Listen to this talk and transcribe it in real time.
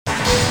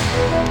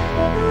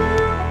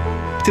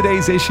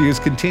Today's Issues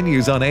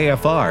continues on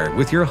AFR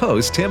with your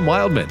host, Tim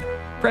Wildman,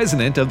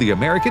 president of the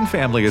American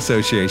Family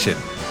Association.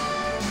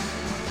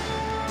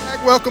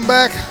 Welcome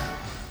back.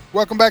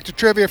 Welcome back to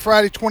Trivia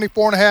Friday.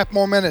 24 and a half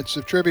more minutes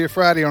of Trivia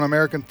Friday on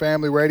American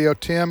Family Radio.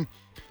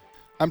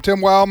 I'm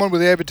Tim Wildman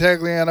with David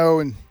Tagliano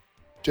and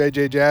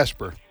J.J.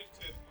 Jasper.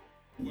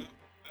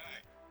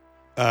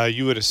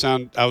 You would have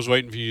sounded. I was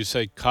waiting for you to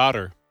say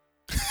Cotter.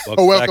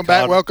 Welcome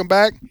back. Welcome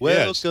back.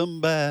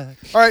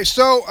 All right,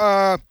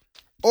 so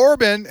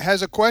Orban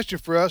has a question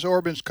for us.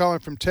 Orban's calling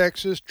from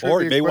Texas.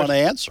 Or he may want to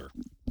answer.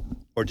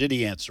 Or did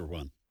he answer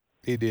one?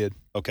 He did.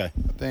 Okay.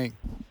 I think.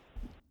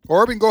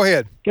 Orban, go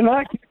ahead. Can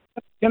I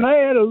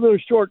add a little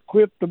short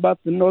quip about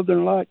the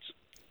Northern Lights?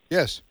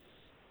 Yes.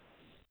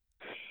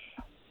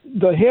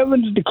 The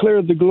heavens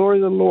declare the glory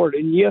of the Lord,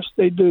 and yes,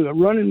 they do.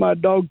 I'm running my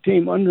dog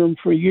team under them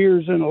for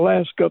years in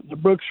Alaska, up in the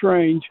Brooks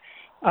Range.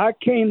 I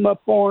came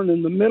up on,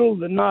 in the middle of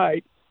the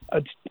night,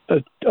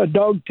 a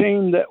dog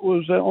team that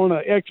was on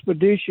an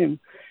expedition,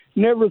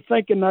 never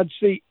thinking I'd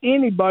see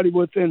anybody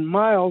within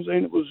miles,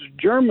 and it was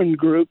a German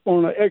group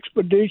on an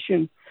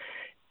expedition,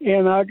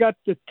 and I got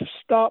to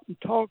stop and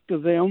talk to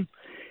them,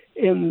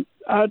 and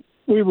the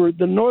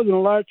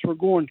Northern Lights were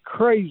going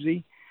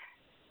crazy,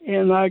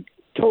 and I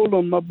told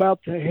them about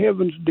the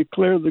heavens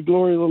declare the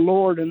glory of the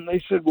Lord, and they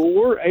said, well,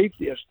 we're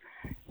atheists.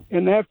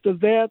 And after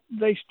that,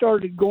 they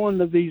started going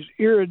to these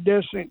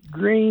iridescent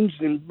greens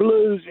and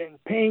blues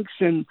and pinks,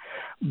 and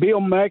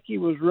Bill Mackey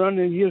was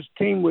running his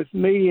team with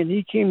me, and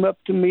he came up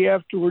to me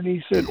afterward, and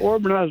he said,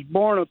 Orban, I was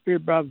born up here,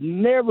 but I've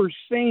never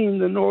seen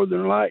the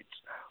Northern Lights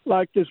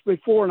like this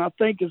before, and I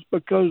think it's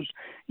because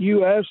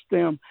you asked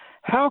them,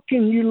 how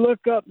can you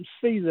look up and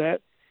see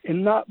that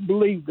and not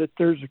believe that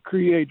there's a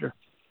creator?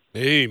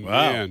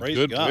 Amen. Wow,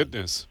 good God.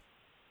 witness.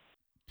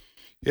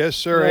 Yes,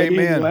 sir. Right,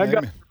 Amen.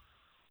 anyway,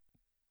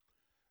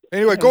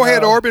 Anyway, go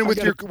ahead, Orban,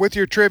 with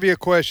your trivia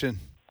question.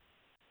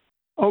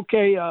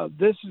 Okay,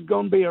 this is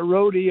going to be a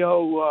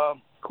rodeo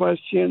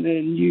question,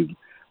 and you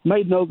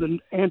may know the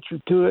answer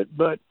to it,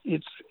 but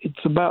it's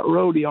about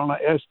rodeo, and I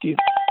ask you.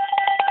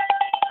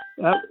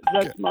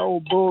 That's my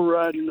old bull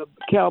riding, the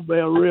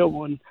cowbell real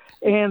one.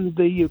 And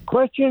the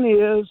question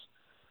is,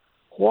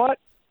 what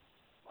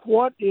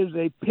is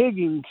a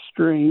pigging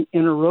string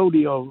in a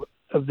rodeo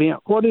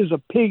event? What is a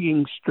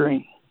pigging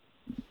string?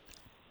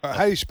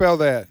 How do you spell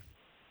that?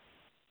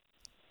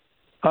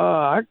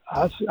 I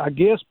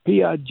guess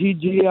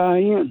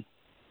Piggin.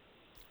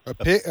 A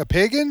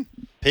piggin?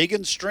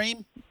 Pagan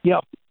stream?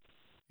 Yep.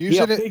 Use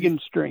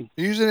piggin string.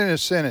 Use it in a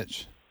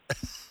sentence.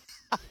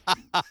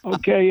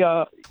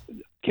 Okay,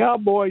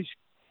 cowboys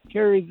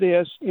carry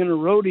this in a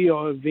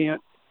rodeo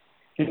event,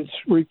 and it's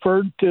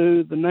referred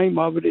to, the name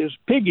of it is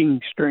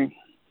pigging string.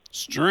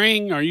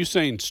 String? Are you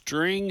saying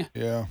string?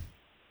 Yeah.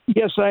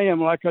 Yes, I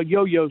am, like a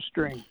yo-yo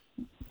string.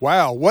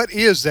 Wow, what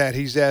is that?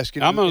 He's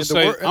asking. I'm going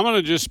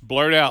to just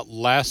blurt out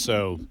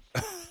lasso.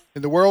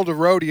 In the world of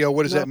rodeo,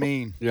 what does that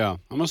mean? Yeah,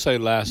 I'm going to say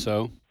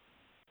lasso.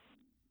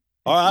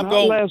 All right, I'm Not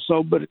going.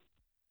 lasso, but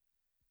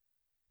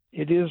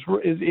it is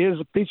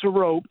a piece of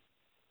rope.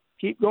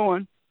 Keep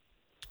going.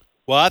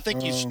 Well, I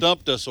think you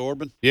stumped us,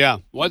 Orban. Yeah,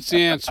 what's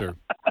the answer?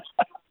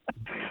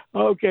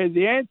 Okay,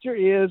 the answer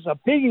is a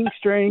pigging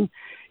string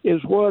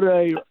is what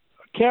a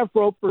calf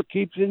roper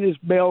keeps in his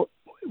belt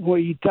where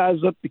he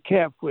ties up the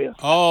calf with.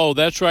 Oh,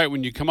 that's right.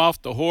 When you come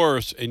off the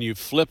horse and you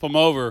flip them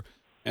over,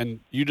 and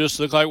you just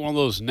look like one of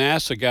those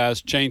NASA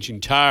guys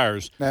changing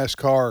tires.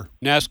 NASCAR.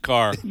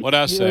 What'd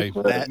I say?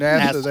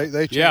 NASA.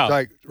 They change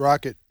like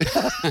rocket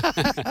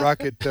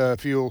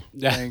fuel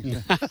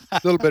thing.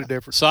 A little bit of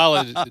difference.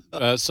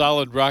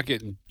 Solid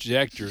rocket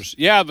injectors.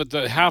 Yeah, but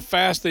how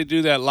fast they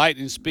do that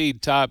lightning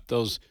speed type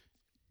those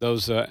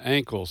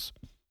ankles.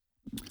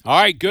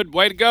 All right, good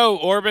way to go,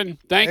 Orban.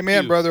 Thank you.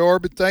 Amen, Brother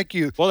Orban. Thank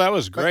you. Well, that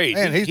was great.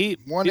 Man, he's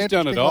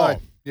done it all.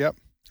 Life. Yep.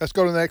 Let's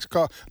go to the next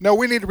call. No,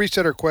 we need to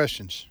reset our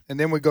questions, and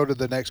then we go to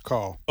the next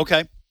call.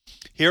 Okay.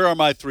 Here are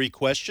my 3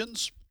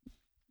 questions.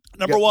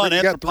 Number one,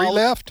 you got 3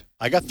 left?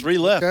 I got 3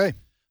 left. Okay.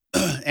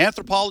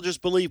 Anthropologists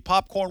believe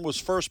popcorn was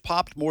first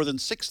popped more than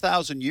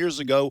 6,000 years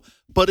ago,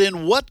 but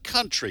in what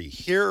country?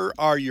 Here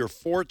are your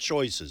 4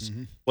 choices.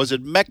 Mm-hmm. Was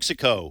it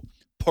Mexico,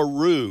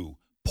 Peru,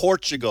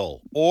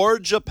 Portugal, or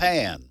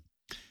Japan?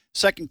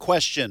 Second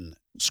question,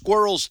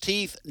 squirrels'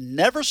 teeth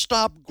never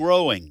stop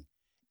growing.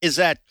 Is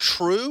that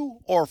true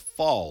or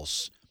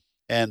false?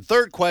 And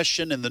third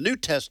question, in the New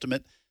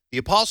Testament, the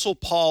Apostle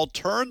Paul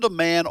turned a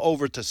man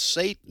over to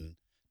Satan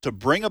to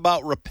bring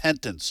about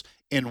repentance.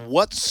 In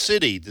what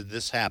city did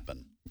this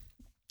happen?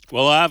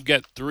 Well, I've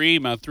got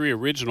my 3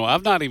 original.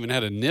 I've not even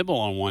had a nibble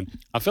on one.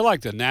 I feel like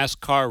the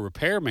NASCAR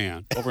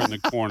repairman over in the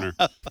corner.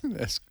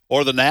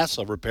 Or the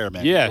NASA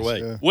repairman. Yes.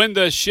 Yeah. When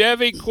the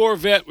Chevy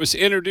Corvette was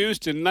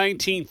introduced in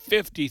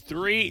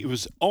 1953, it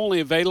was only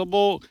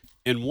available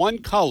in one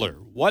color.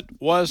 What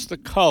was the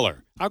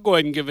color? I'll go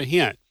ahead and give a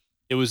hint.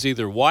 It was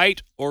either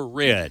white or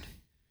red.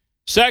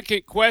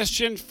 Second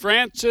question,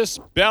 Francis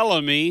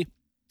Bellamy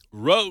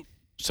wrote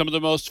some of the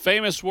most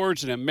famous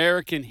words in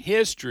American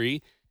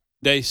history.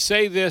 They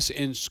say this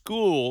in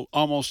school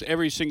almost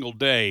every single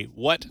day.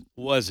 What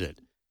was it?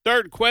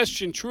 Third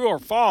question, true or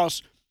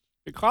false?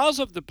 Because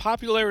of the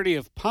popularity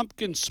of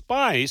pumpkin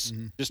spice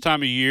this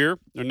time of year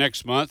or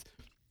next month,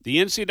 the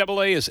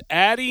NCAA is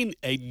adding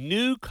a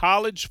new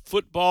college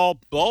football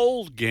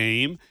bowl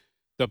game.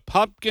 The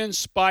Pumpkin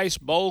Spice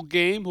Bowl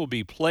game will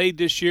be played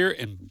this year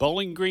in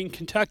Bowling Green,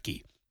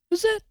 Kentucky.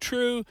 Is that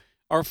true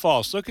or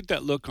false? Look at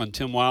that look on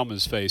Tim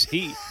Wildman's face.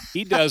 He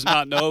does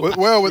not know.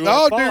 Well, with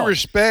all due false.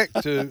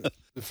 respect to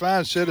the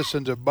fine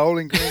citizens of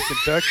Bowling Green,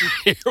 Kentucky,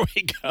 Here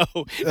we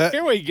go.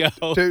 Here we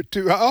go.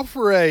 to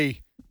offer a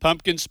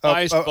Pumpkin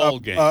Spice Bowl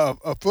game.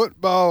 a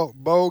football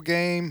bowl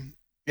game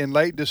in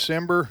late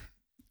December,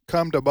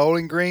 come to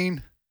Bowling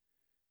Green,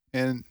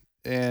 and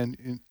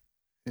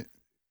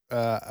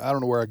I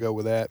don't know where I go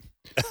with that,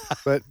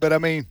 but I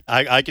mean,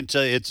 I can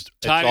tell you it's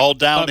Tiny all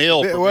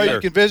downhill. from well, here.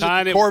 you can visit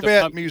Tying the it with the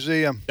Corvette pump-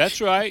 Museum.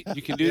 That's right.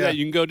 You can do Yeah. that.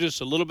 You can go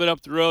just a little bit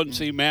up the road and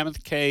see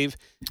Mammoth Cave,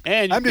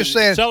 and you I'm can just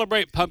saying,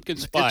 celebrate pumpkin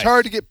spice. It's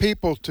hard to get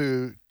people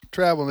to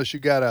travel unless you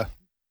got a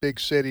big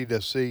city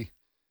to see.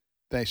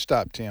 They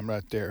stop, Tim,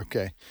 right there.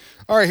 Okay.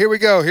 All right, here we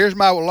go. Here's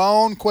my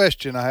lone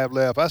question I have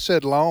left. I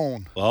said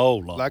lone, Oh,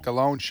 long. like a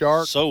lone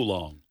shark, So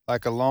long.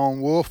 like a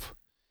lone wolf.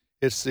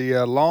 It's the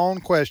lone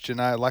question,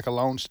 like a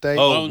lone state.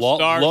 Oh, Lone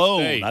Star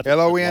loan. State. I think it's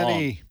long.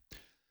 Lone.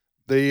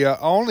 The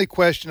only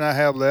question I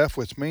have left,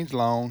 which means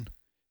lone,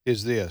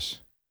 is this.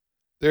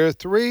 There are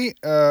three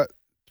of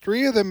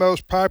the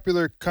most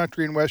popular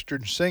country and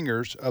western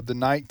singers of the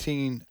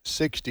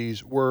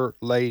 1960s were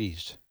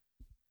ladies.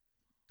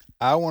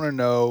 I want to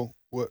know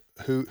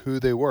who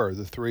they were,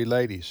 the three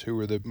ladies who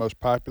were the most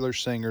popular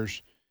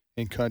singers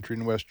in country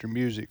and western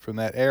music from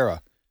that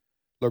era.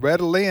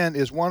 Loretta Lynn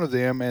is one of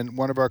them, and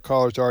one of our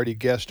callers already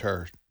guessed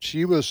her.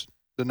 She was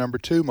the number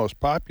 2 most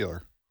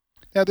popular.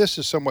 Now, this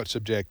is somewhat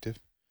subjective.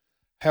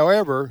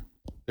 However,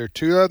 there are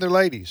 2 other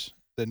ladies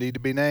that need to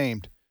be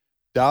named.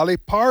 Dolly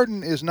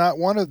Parton is not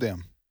one of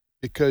them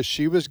because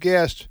she was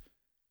guessed,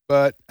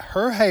 but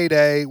her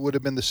heyday would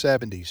have been the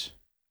 70s,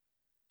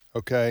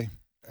 okay,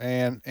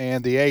 and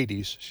the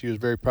 80s. She was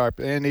very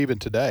popular, and even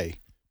today.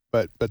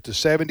 But the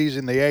 70s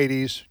and the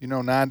 80s,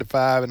 9 to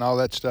 5 and all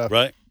that stuff.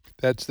 Right.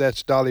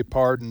 That's Dolly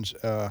Parton's.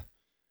 But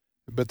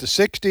the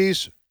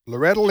 60s,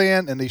 Loretta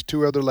Lynn and these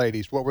 2 other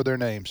ladies, what were their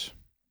names?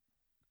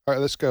 All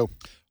right, let's go.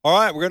 All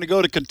right, we're going to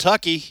go to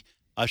Kentucky.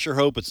 I sure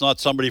hope it's not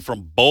somebody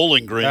from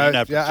Bowling Green. I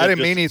didn't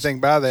mean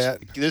anything by that.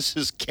 This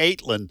is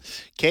Caitlin.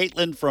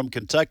 Caitlin from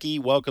Kentucky.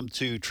 Welcome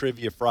to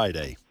Trivia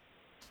Friday.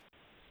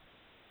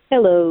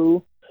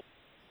 Hello.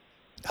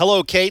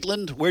 Hello,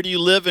 Caitlin. Where do you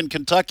live in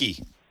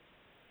Kentucky?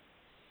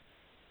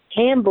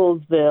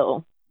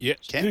 Campbellsville. Yes,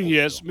 Campbellsville.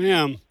 yes,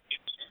 ma'am.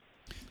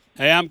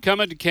 Hey, I'm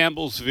coming to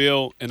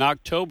Campbellsville in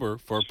October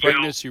for a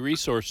Pregnancy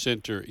Resource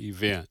Center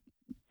event.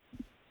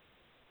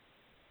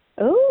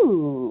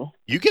 Ooh.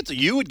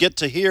 You would get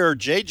to hear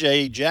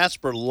J.J.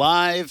 Jasper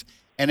live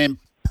and in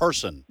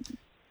person.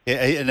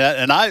 And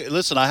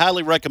I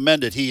highly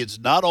recommend it. He is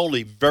not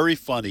only very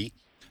funny,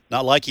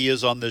 not like he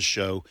is on this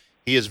show.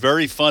 He is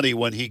very funny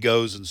when he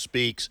goes and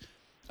speaks,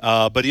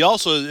 but he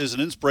also is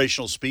an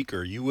inspirational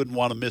speaker. You wouldn't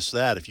want to miss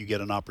that if you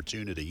get an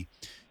opportunity.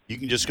 You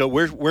can just go.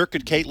 Where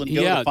could Caitlin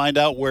go to find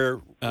out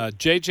where?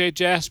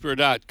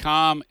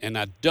 jjjasper.com, and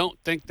I don't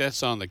think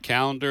that's on the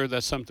calendar.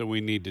 That's something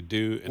we need to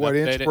do. And What,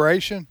 update it.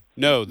 inspiration?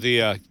 No, the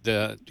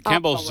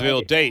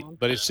Campbellsville date,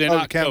 but it's in Oh,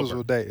 the October.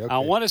 Campbellsville date, okay. I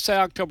want to say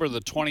October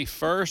the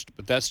 21st,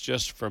 but that's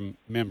just from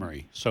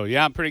memory. So,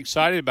 yeah, I'm pretty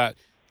excited about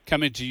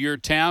coming to your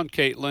town,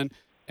 Caitlin.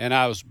 And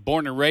I was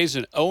born and raised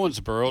in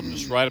Owensboro,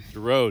 just right up the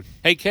road.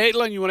 Hey,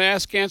 Caitlin, you want to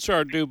ask, answer,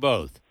 or do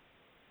both?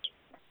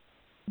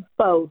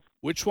 Both.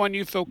 Which one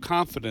you feel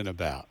confident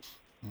about?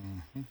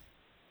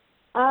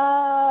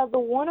 The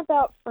one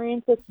about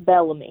Francis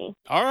Bellamy.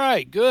 All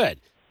right, good.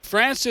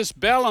 Francis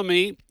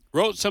Bellamy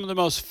wrote some of the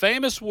most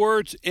famous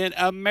words in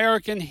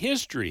American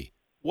history.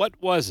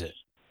 What was it?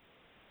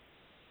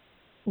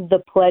 The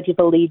Pledge of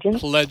Allegiance.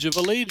 Pledge of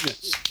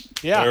Allegiance.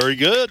 Yeah. Very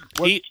good.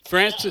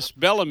 Francis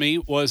Bellamy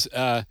was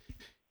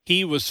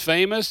he was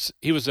famous.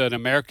 He was an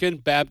American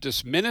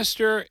Baptist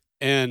minister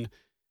and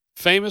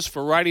famous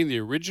for writing the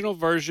original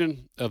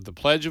version of the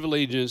Pledge of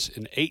Allegiance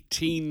in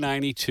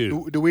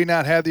 1892. Do we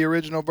not have the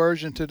original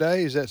version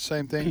today? Is that the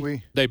same thing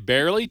we? They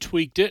barely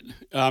tweaked it.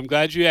 I'm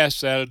glad you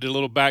asked that. I did a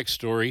little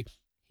backstory.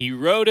 He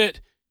wrote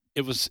it.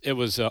 It was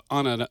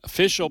on an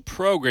official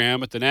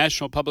program at the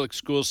National Public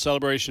Schools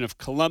celebration of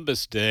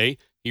Columbus Day.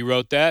 He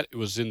wrote that. It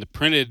was in the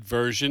printed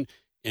version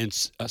in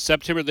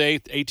September the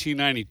 8th,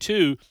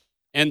 1892,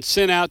 and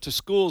sent out to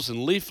schools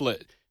in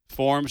leaflet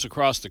forms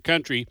across the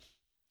country.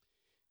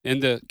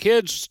 And the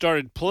kids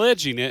started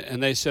pledging it,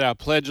 and they said, I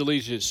pledge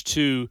allegiance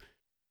to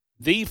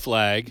the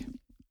flag.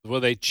 Well,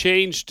 they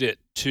changed it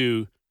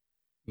to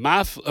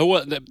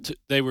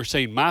they were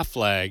saying my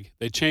flag.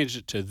 They changed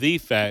it to the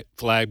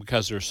flag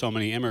because there are so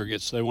many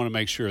immigrants. So they want to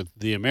make sure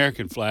the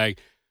American flag.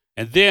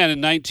 And then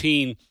in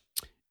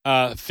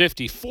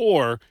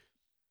 1954,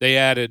 they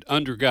added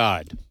under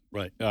God.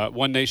 Right.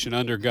 One Nation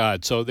Under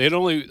God. So they'd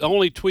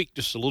only tweaked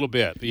just a little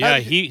bit. But yeah,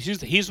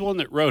 he's the one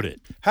that wrote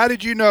it. How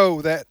did you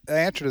know that the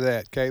answer to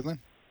that, Caitlin?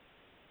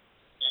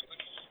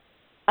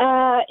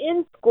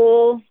 In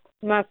school,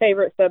 my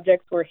favorite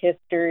subjects were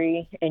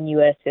history and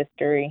U.S.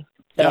 history.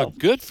 So Yeah,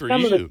 good for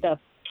some you. of the stuff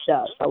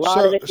does. A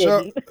lot of it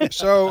didn't.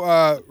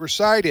 So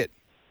recite it.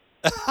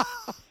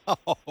 Pledge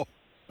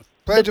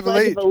of Pledge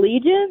of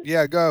Allegiance?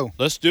 Yeah, go.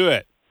 Let's do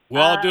it.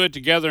 We'll all do it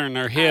together in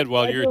our head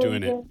while you're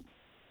doing it.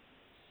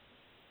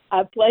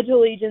 I pledge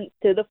allegiance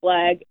to the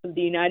flag of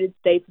the United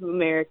States of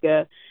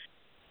America.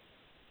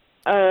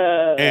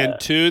 And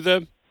to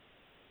the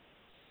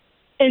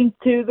And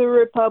to the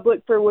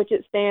republic for which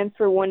it stands,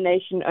 for one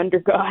nation under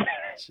God.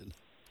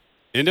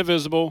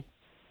 indivisible.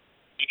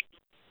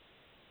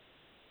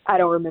 I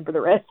don't remember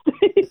the rest.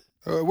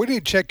 We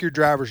need to check your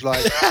driver's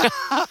license,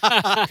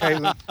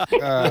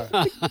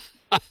 Caitlin.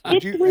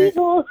 It's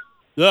legal.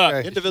 Look,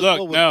 Okay.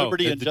 Indivisible with no,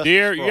 liberty and the justice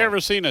deer. for You all. ever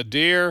seen a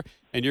deer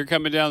and you're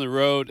coming down the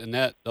road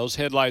and those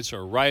headlights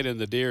are right in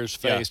the deer's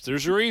Yeah. face?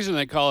 There's a reason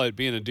they call it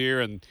being a deer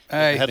and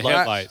Hey, the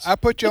headlights. I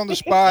put you on the a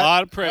spot.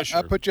 lot of pressure.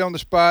 I put you on the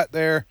spot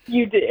there,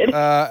 You did.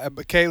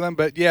 but Caitlin.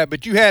 But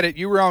you had it.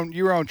 You were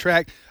on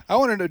track. I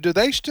want to know: do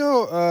they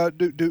still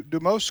do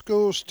most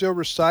schools still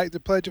recite the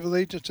Pledge of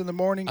Allegiance in the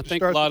morning I to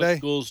think start a lot the day? of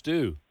schools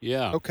do.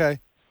 Yeah.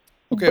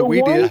 Okay, The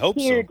we ones did. I hope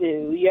here so.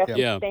 do. You have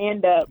Yeah. to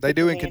stand up. They with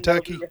do your in hand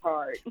Kentucky? over your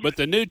heart. But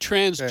the new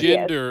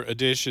transgender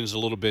edition is a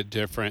little bit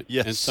different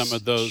Yes, in some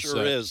of those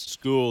sure is.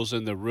 schools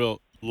in the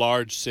real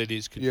large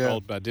cities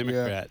controlled by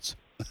Democrats.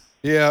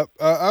 Yeah.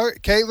 All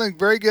right, Caitlin,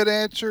 very good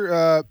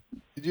answer.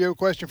 Did you have a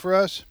question for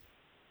us?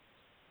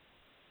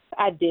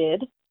 I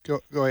did.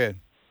 Go ahead.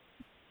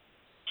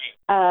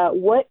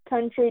 What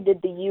country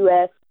did the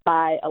U.S.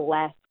 buy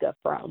Alaska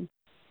from?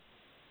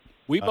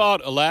 We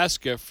bought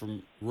Alaska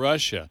from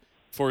Russia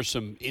for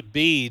some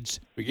beads.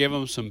 We gave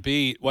them some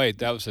bead. Wait,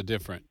 that was a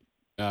different.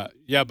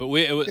 Yeah, but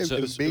it was It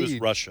It was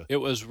Bead. Russia. it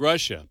was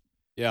Russia.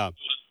 Yeah,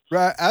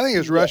 Right. I think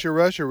it's Russia.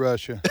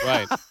 Russia.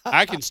 right.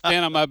 I can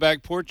stand on my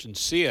back porch and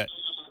see it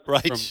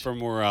Right.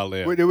 from where I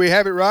live. Do we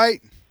have it right?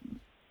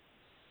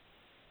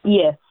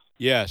 Yes.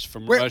 Yes,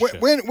 from When,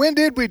 Russia. when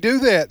did we do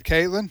that,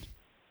 Caitlin?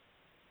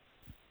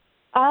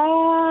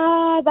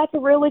 That's a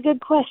really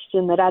good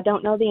question that I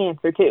don't know the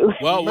answer to.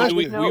 Well, must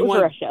when be. No, it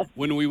was Russia.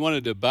 when we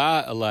wanted to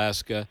buy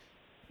Alaska,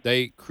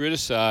 they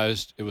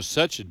criticized it was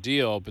such a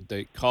deal, but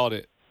they called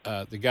it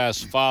the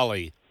guy's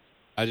folly.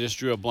 I just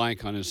drew a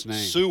blank on his name.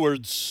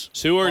 Seward's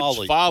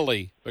Seward's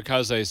folly,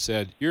 because they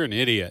said you're an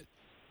idiot.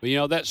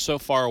 But that's so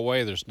far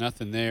away. There's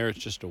nothing there. It's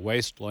just a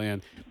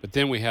wasteland. But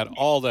then we had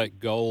all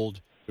that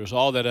gold. There was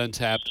all that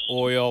untapped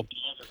oil,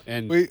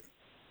 and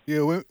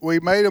We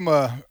made them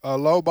a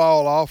low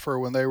ball offer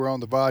when they were on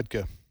the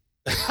vodka.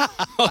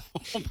 I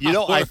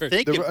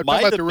think I'm it talking might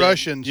about have the been,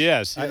 Russians.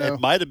 yes, You know? It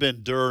might have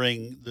been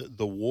during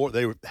the war.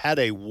 They had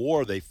a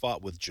war they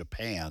fought with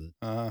Japan,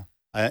 Uh-huh.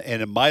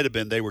 and it might have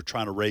been they were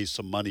trying to raise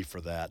some money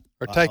for that.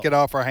 Or take it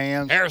off our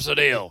hands. here's the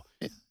deal.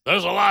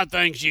 There's a lot of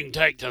things you can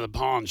take to the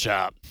pawn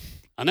shop.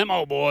 And them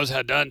old boys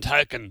had done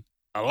taken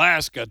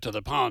Alaska to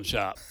the pawn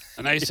shop.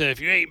 And they said,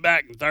 if you ain't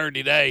back in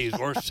 30 days,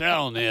 we're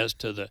selling this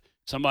to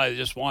somebody that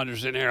just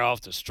wanders in here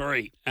off the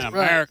street. And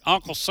Right.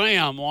 Uncle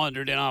Sam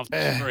wandered in off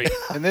the street.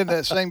 And then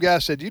that same guy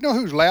said, "You know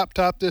whose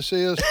laptop this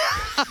is?"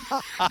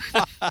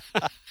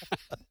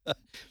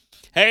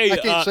 Hey, I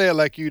can't say it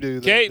like you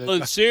do.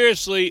 Caitlin,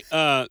 seriously,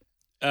 look,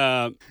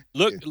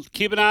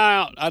 keep an eye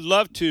out. I'd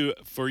love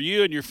for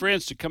you and your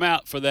friends to come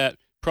out for that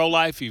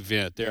pro-life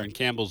event there in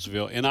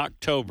Campbellsville in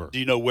October. Do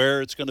you know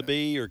where it's going to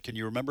be, or can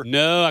you remember?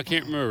 No, I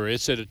can't remember.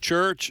 It's at a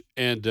church,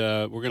 and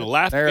we're going to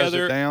laugh Narrows it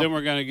together. down. Then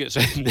we're going to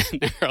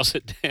get narrows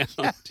it down.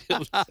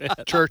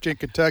 Church in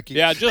Kentucky.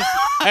 Yeah,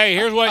 hey,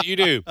 here's what you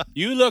do.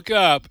 You look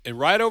up, and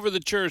right over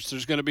the church,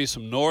 there's going to be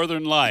some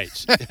northern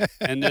lights,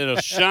 and it'll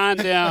shine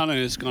down, and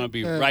it's going to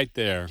be right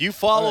there. You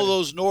follow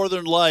those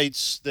northern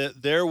lights,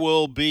 that there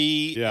will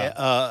be an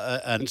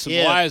And some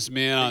end. wise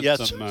men on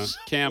Yes, some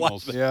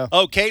camels. wise men. Yeah.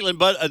 Oh, Caitlin,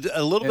 but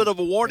a little bit of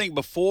a warning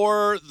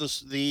before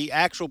the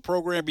actual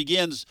program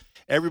begins.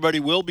 Everybody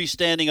will be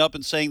standing up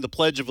and saying the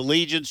Pledge of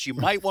Allegiance. You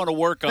might want to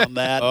work on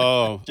that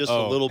just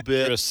a little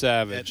bit. You're a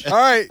savage. All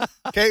right,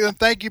 Caitlin,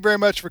 thank you very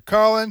much for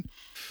calling.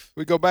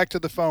 We go back to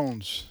the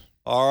phones.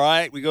 All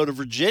right, we go to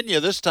Virginia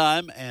this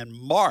time, and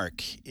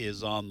Mark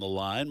is on the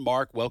line.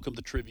 Mark, welcome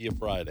to Trivia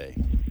Friday.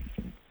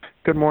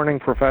 Good morning,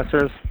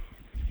 professors.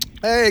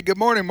 Hey, good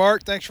morning,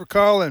 Mark. Thanks for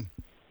calling.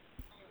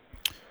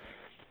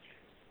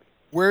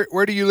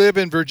 Where do you live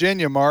in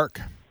Virginia,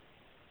 Mark?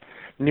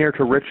 Near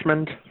to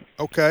Richmond.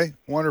 Okay,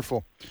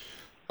 wonderful.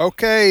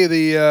 Okay,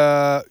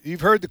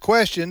 you've heard the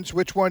questions.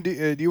 Which one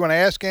do you want to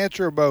ask,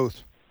 answer, or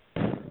both?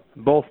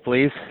 Both,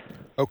 please.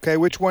 Okay,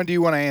 which one do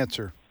you want to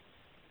answer?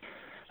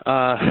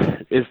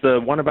 Is the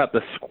one about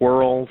the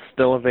squirrel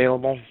still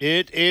available?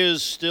 It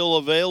is still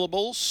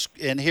available,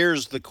 and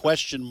here's the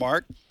question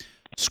mark.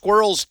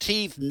 Squirrels'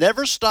 teeth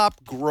never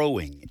stop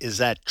growing. Is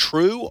that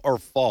true or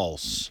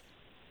false?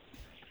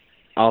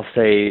 I'll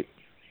say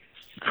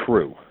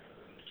true.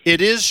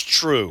 It is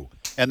true.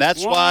 And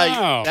that's Wow.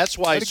 why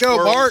Way to go,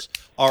 squirrels Mark.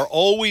 are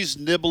always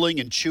nibbling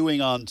and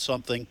chewing on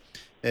something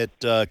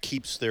that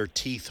keeps their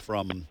teeth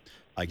from,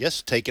 I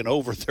guess, taking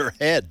over their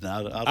head.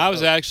 Now, I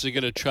was actually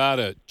going to try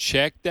to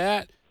check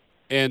that,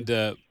 and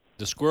the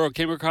squirrel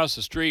came across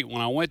the street.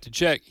 When I went to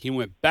check, he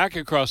went back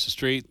across the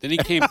street. Then he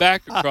came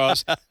back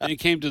across, and he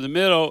came to the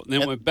middle, and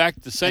then went back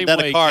the same and then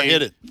way. a car he came.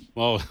 hit it.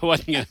 Well, it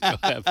wasn't going to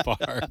go that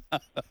far.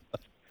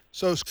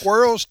 So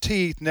squirrels'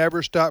 teeth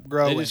never stop They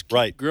growing, just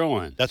keep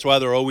growing. That's why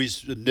they're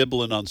always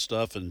nibbling on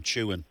stuff and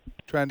chewing.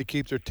 trying to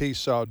keep their teeth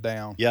sawed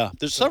down. Yeah,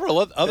 there's several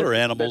other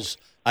animals.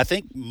 I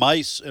think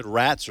mice and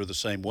rats are the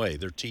same way.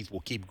 Their teeth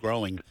will keep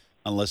growing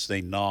unless they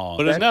gnaw.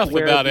 But That's enough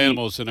where about the-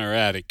 animals in our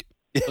attic.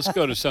 Let's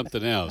go to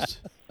something else.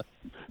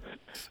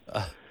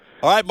 All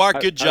right,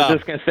 Mark, good I job. was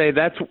just going to say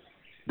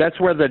that's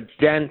where the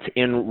dent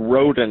in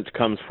rodent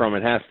comes from.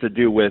 It has to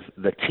do with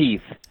the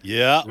teeth.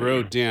 Yeah,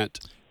 Rodent.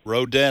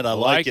 rodent. I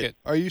like it.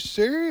 Are you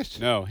serious?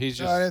 No, he's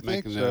No, I just didn't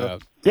think making so. that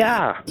up.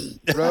 Yeah,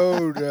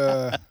 Road.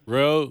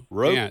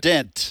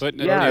 Rodent.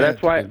 Putting a yeah. dent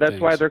That's why in that's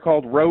why things. they're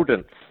called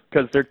rodents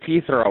because their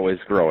teeth are always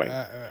growing.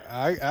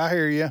 I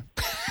hear you.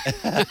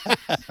 I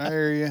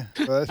hear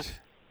you. But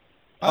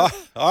All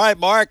right,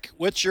 Mark,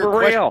 what's your For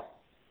question? real.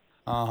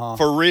 uh-huh.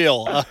 For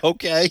real.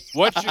 Okay.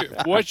 What's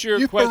your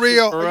You question for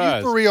real? for Are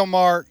us? you for real,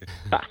 Mark?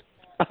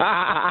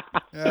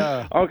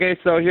 Yeah. Okay,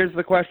 so here's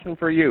the question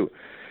for you.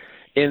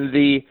 In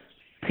the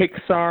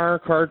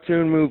Pixar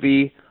cartoon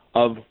movie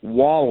of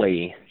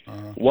Wall-E,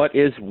 what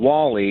is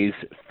Wall-E's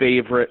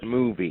favorite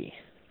movie?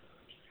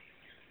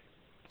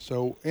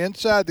 So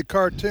inside the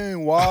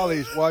cartoon,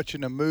 Wally's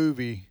watching a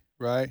movie,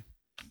 right?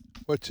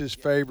 What's his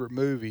favorite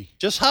movie?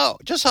 Just how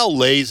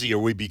lazy are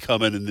we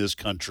becoming in this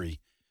country?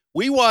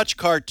 We watch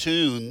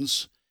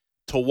cartoons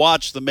to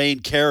watch the main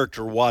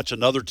character watch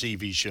another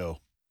TV show.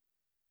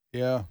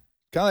 Yeah.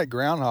 Kind of like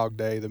Groundhog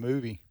Day, the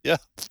movie. Yeah.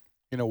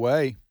 In a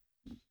way.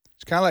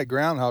 It's kind of like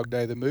Groundhog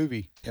Day, the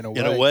movie. In a way.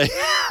 In a way.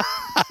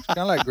 It's kind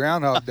of like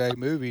Groundhog Day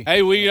movie.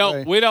 Hey, we In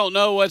a way. don't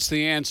know what's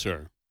the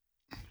answer.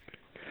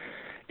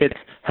 It's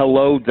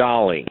Hello,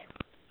 Dolly.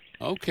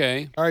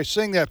 Okay. All right,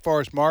 sing that for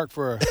us, Mark.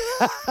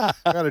 I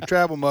got a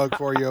travel mug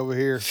for you over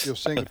here. You'll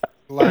sing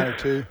a line or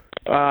two.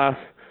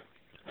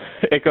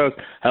 It goes,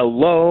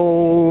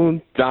 Hello,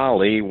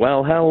 Dolly.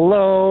 Well,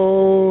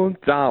 hello,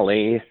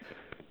 Dolly.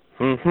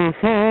 All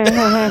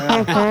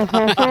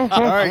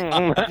right,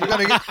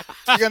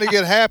 you're gonna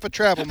get half a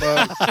travel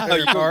mug,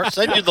 there, Mark.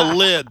 Send you the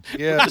lid.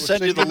 Yeah, we'll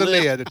send you send the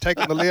lid. They're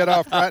taking the lid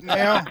off right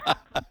now.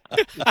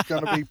 It's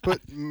gonna be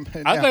put.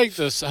 I think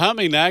this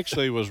humming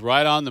actually was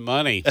right on the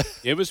money.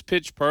 It was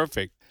pitch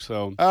perfect.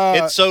 So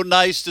It's so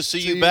nice to see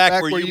you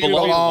back where you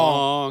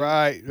belong.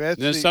 Right. That's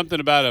there's something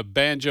about a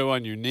banjo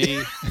on your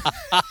knee.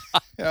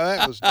 Yeah,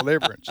 that was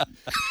Deliverance.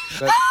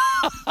 But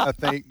I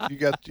think you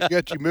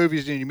got your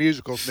movies and your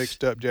musicals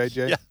mixed up,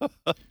 JJ.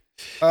 Yeah.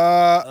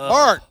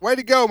 Mark, way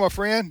to go, my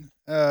friend.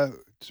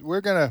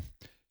 We're gonna.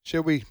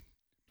 Should we?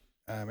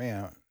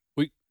 Man,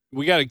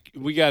 We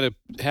gotta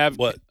have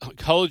What?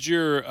 Hold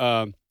your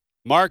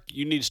Mark.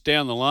 You need to stay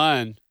on the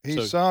line. he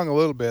So- sung a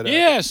little bit. Of it.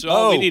 Yes.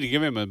 Oh. We need to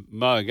give him a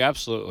mug.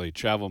 Absolutely,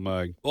 travel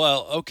mug.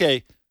 Well,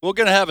 okay. We're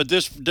going to have a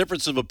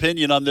difference of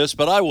opinion on this,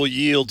 but I will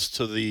yield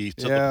to the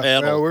Yeah.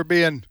 panel. Well, we're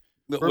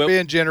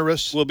being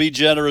generous. We'll be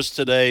generous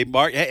today,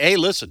 Mark. Hey,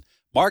 listen,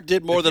 Mark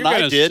did more If than you're I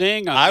gonna did.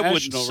 sing on I wouldn't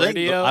national sing.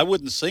 radio- I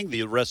wouldn't sing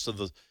the rest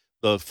of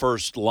the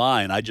first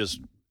line. I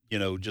just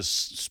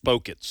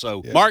spoke it.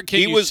 So Mark, can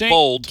he you was sing,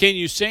 bold. Can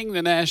you sing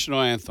the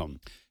national anthem?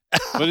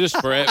 But just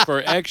for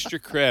extra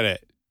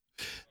credit.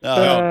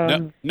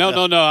 No.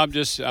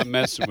 I'm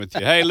messing with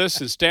you. Hey,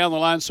 listen, stay on the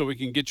line so we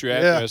can get your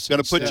address.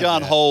 Going to put you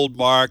on hold,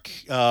 Mark.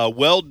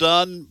 Well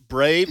done,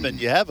 brave, and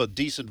you have a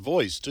decent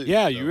voice too.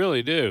 Yeah, So- you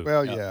really do.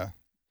 Well, yeah.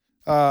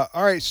 All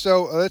right,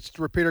 so let's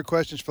repeat our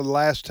questions for the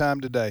last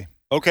time today.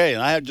 Okay,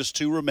 and I have just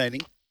two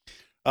remaining.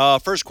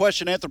 First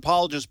question: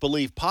 anthropologists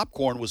believe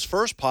popcorn was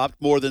first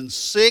popped more than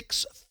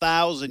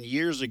 6,000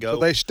 years ago. So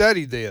they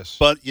studied this.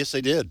 But yes,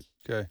 they did.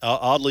 Okay.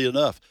 Oddly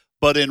enough.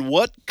 But in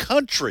what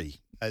country?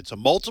 It's a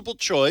multiple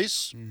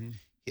choice.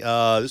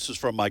 Mm-hmm. This is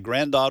from my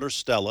granddaughter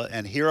Stella,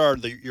 and here are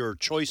your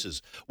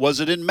choices.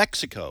 Was it in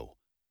Mexico,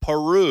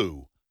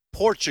 Peru,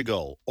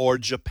 Portugal, or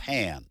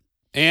Japan?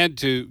 And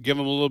to give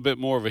them a little bit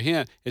more of a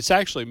hint, it's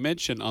actually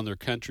mentioned on their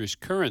country's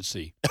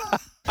currency.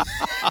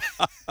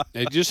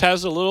 It just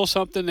has a little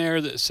something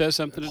there that says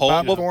something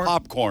Home about of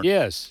popcorn.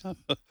 Yes.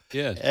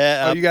 Yes.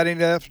 Oh, you got any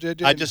left,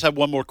 JJ? I just have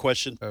one more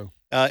question. Oh.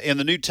 In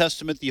the New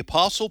Testament, the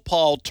Apostle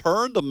Paul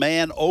turned a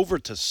man over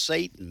to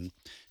Satan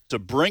to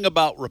bring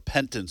about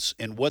repentance.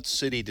 In what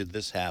city did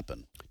this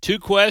happen? Two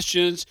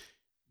questions.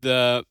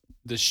 The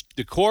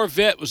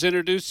Corvette was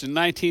introduced in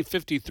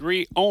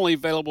 1953, only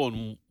available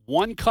in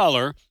one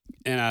color,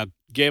 and I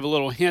gave a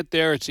little hint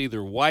there. It's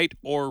either white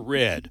or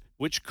red.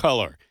 Which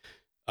color?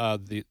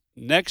 The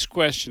next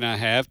question I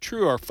have,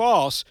 true or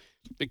false,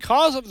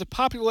 because of the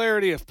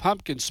popularity of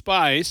pumpkin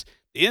spice,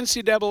 the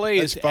NCAA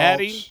That's is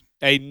adding false.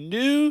 a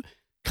new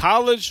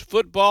college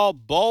football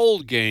bowl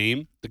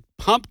game, the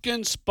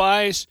Pumpkin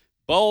Spice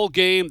bowl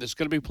game that's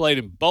going to be played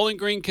in Bowling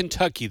Green,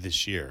 Kentucky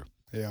this year.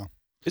 Yeah.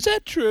 Is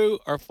that true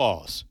or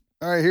false?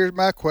 All right, here's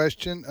my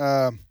question.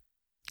 My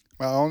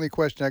only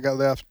question I got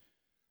left.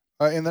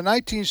 In the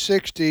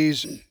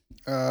 1960s,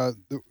 I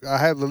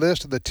have the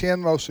list of the 10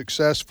 most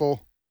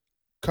successful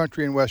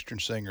country and western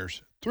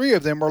singers. 3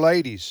 of them were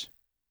ladies.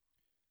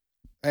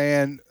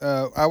 And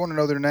I want to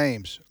know their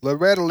names.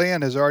 Loretta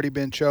Lynn has already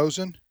been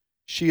chosen.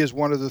 She is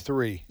one of the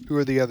 3. Who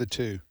are the other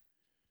 2?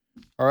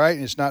 All right,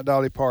 and it's not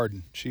Dolly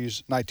Parton.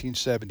 She's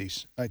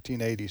 1970s,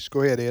 1980s.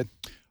 Go ahead, Ed.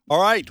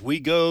 All right, we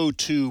go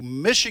to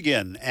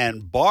Michigan,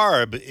 and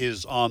Barb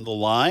is on the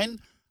line.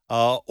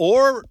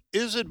 Or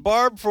is it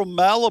Barb from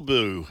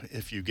Malibu,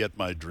 if you get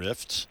my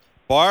drift?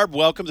 Barb,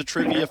 welcome to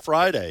Trivia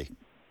Friday.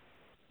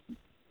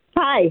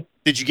 Hi.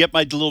 Did you get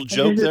my little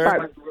joke there?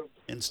 Barb.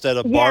 Instead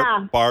of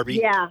Yeah. Barbie?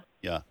 Yeah.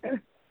 Yeah.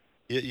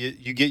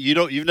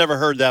 You've never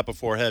heard that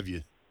before, have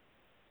you?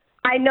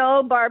 I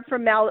know Barbie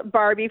from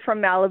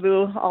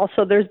Malibu.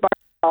 Also, there's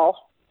Barbasol.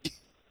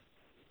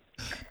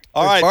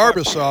 All right.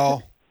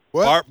 Barbasol.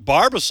 What?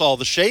 Barbasol,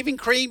 the shaving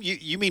cream?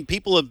 You mean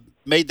people have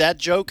made that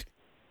joke?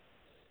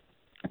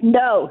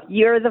 No,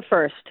 you're the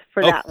first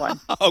for that one.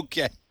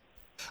 Okay.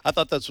 I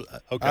thought that's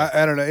okay.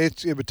 I don't know.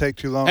 It would take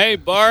too long. Hey,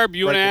 Barb,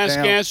 you want to Break it ask,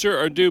 down. answer,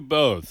 or do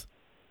both?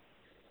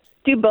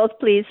 Do both,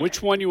 please.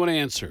 Which one you want to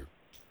answer?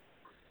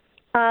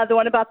 The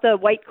one about the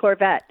white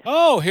Corvette.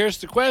 Oh, here's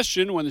the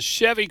question. When the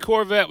Chevy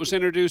Corvette was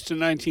introduced in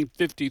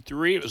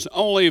 1953, it was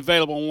only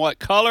available in what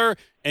color?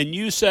 And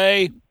you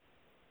say?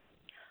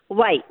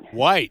 White.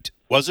 White.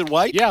 Was it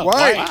white? Yeah,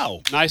 White.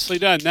 Wow. Nicely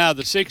done. Now,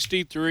 the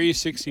 63,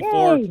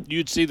 64,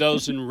 you'd see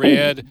those in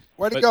red.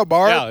 Way to But, go,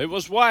 Barb. Yeah, it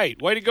was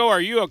white. Way to go.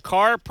 Are you a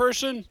car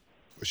person?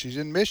 Well, she's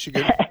in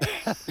Michigan.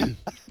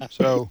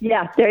 So,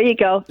 Yeah, there you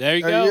go. There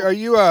you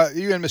are go.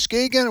 you in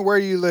Muskegon or where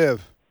do you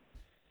live?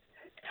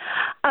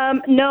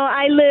 No,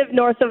 I live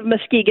north of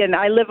Muskegon.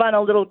 I live on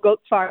a little goat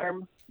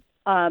farm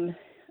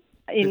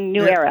in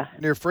New Era.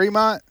 Near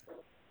Fremont?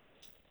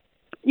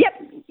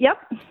 Yep.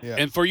 Yeah.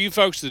 And for you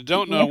folks that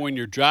don't know, when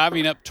you're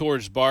driving up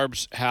towards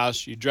Barb's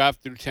house, you drive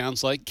through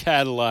towns like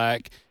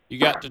Cadillac. You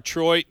got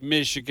Detroit,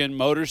 Michigan,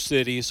 Motor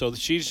City, so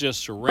she's just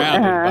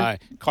surrounded by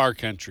car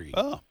country.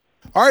 Oh.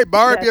 All right,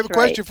 Barb, you have a That's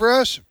right. question for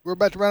us? We're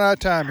about to run out of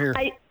time here.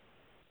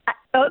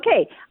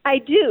 Okay, I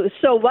do.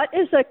 So what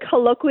is a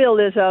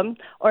colloquialism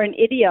or an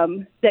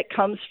idiom that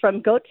comes from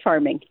goat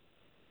farming?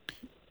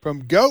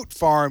 From goat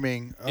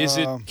farming. Is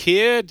it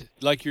kid,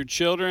 like your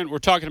children? We're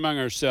talking among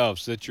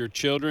ourselves, that your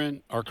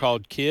children are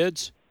called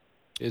kids?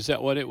 Is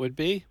that what it would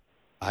be?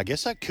 I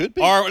guess that could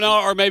be.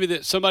 Or maybe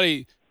that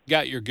somebody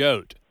got your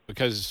goat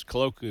because it's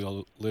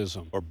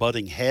colloquialism. Or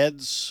butting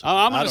heads.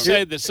 I'm I going to don't say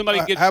know. that somebody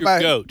gets how your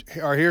about, goat.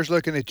 Or here's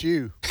looking at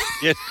you.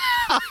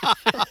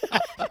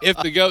 If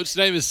the goat's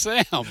name is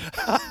Sam.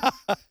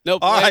 No,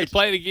 All right.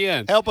 play it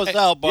again. Help us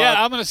out, Barb.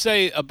 Yeah, I'm going to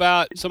say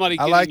about somebody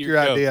I getting like your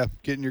your goat. idea,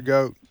 getting your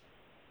goat.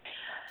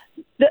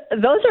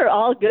 Those are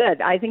all good.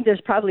 I think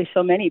there's probably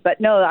so many, but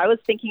no, I was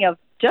thinking of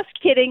just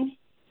kidding.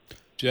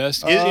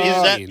 Just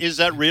Is Is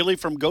that really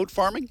from goat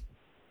farming?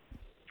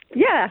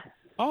 Yeah.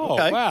 Oh,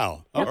 Okay.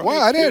 wow. All right, Wow,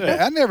 I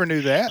good. never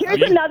knew that.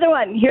 Here's another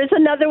one. Here's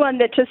another one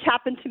that just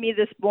happened to me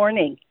this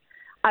morning.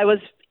 I was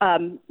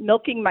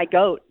milking my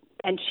goat,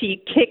 and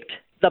she kicked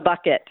the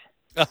bucket.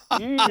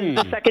 Mm.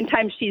 The second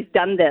time she's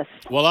done this.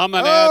 Well, I'm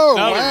going to Oh,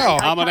 add another. wow.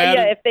 I'm I going to tell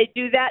add you, if they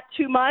do that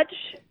too much,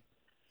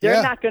 they're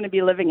Yeah. not going to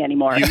be living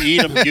anymore. You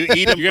eat them. You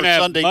eat them You're for gonna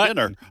have Sunday mutton.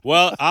 dinner.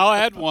 Well, I'll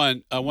add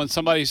one. When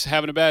somebody's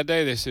having a bad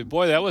day, they say,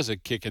 boy, that was a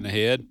kick in the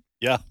head.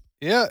 Yeah.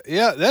 Yeah,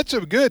 that's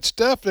some good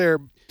stuff there.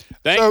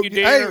 Thank you,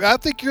 dear. Hey, I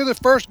think you're the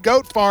first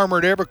goat farmer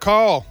to ever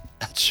call.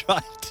 That's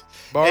right.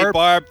 Barb? Hey,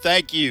 Barb,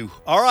 thank you.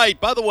 All right,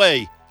 by the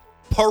way,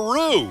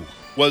 Peru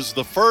was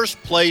the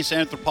first place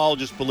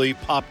anthropologists believe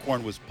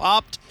popcorn was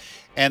popped.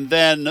 And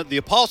then the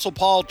Apostle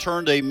Paul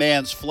turned a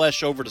man's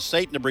flesh over to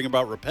Satan to bring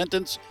about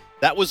repentance.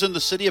 That was in the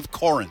city of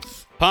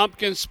Corinth.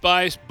 Pumpkin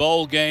spice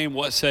bowl game.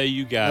 What say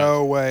you guys?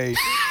 No way.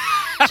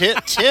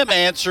 Tim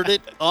answered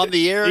it on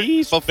the air He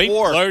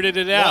before. blurted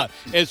it out.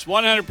 It's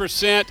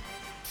 100%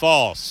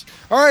 false.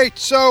 All right,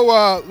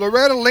 so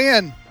Loretta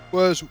Lynn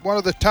was one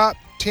of the top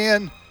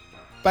 10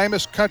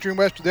 famous country and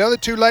western. The other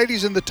 2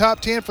 ladies in the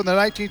top 10 from the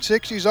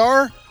 1960s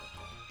are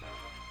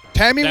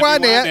Tammy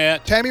Wynette,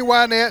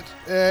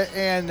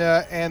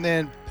 and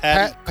then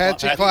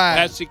Patsy Cline.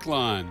 Patsy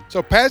Cline.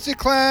 So Patsy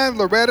Cline,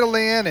 Loretta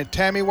Lynn, and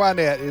Tammy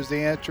Wynette is the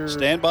answer.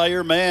 Stand by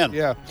your man.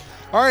 Yeah.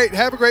 All right,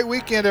 have a great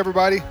weekend,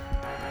 everybody.